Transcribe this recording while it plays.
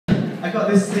I got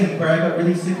this thing where I got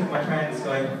really sick of my friends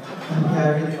going, oh yeah,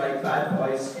 I really like bad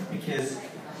boys because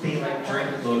they like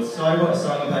drink loads. So I wrote a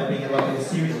song about being in love with a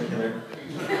serial killer.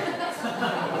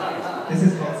 This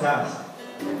is called Zsasz.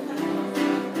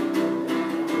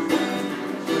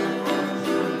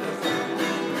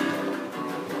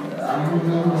 I'm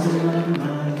losing my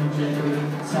mind every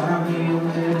time you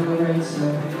liberate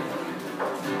me.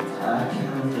 I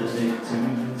count the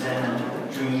victims and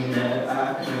I dream that I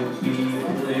could be a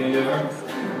player.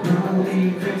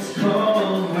 Believe it's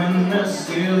cold when the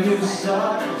skill you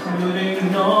start could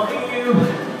ignore you.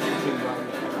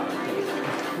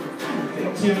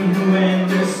 Victim who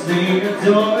endlessly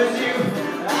adores you.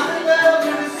 I'm in love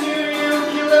with a serial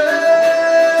killer.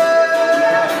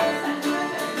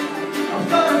 I'm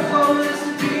falling for this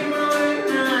to be my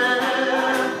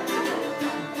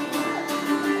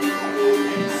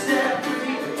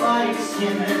white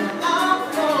skin and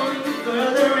I'm falling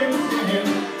further into him.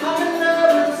 I'm in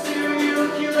love with a serial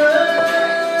killer.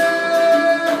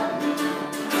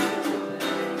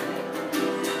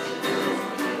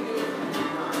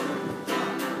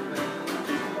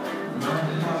 My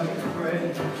heart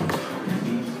breaks if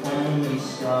he only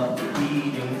stopped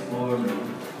beating for me.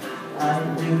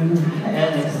 I'd do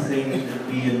anything to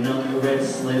be another red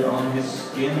slit on his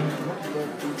skin.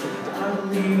 I'd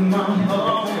leave my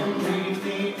home, leave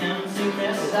the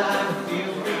emptiness I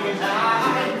feel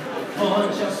behind for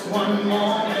just one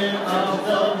moment of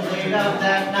the weight of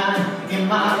that night in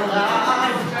my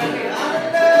life. I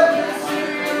love a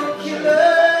serial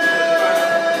killer.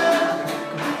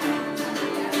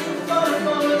 Falling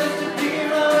for this to be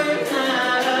my way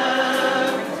now.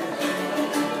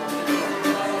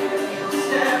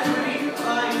 Step pretty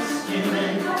white skin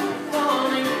and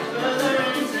falling further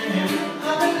into him.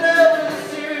 I'm in love with a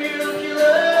serial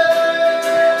killer.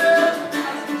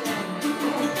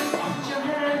 Put your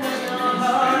hand on your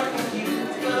heart if you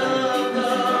love the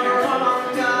wrong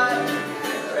guy.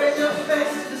 Raise your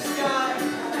face to the sky,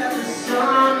 let the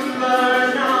sun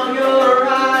burn out your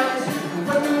eyes.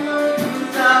 When the moon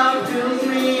comes out, fills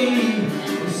me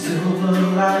with silver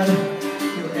light.